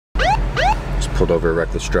Pulled over a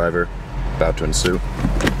reckless driver. About to ensue.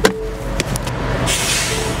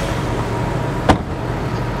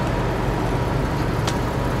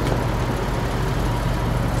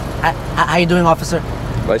 How you doing, officer?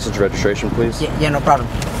 License registration, please. Yeah, no problem.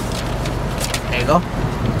 There you go.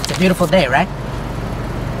 It's a beautiful day, right?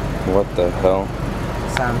 What the hell?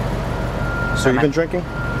 It's, So you've been drinking?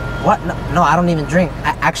 What? No, I don't even drink.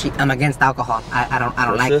 I'm against alcohol. I don't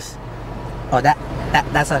What's like this? Oh,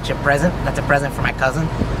 that's such a present. That's a present for my cousin.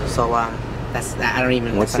 So I don't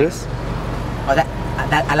even. What's this? Oh, that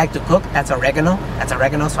I like to cook. That's oregano. That's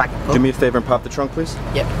oregano, so I can cook. Do me a favor and pop the trunk, please.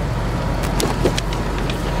 Yep.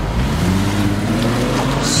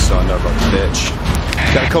 Son of a bitch.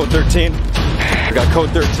 Got a code 13. I got code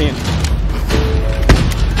 13.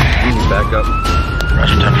 Back up.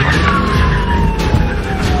 Roger,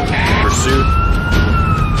 10-4. Pursued.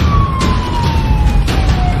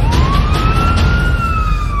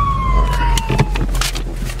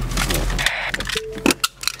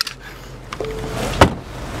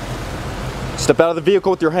 Step out of the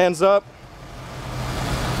vehicle with your hands up.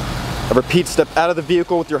 I repeat, step out of the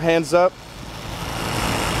vehicle with your hands up.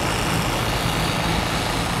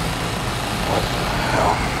 What the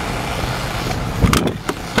hell?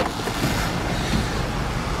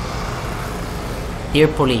 Dear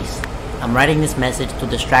police, I'm writing this message to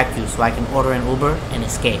distract you so I can order an Uber and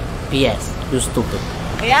escape. P.S. You stupid.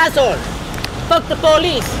 Hey, asshole! Fuck the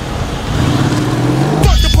police!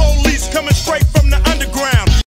 Fuck the police coming straight from the underground.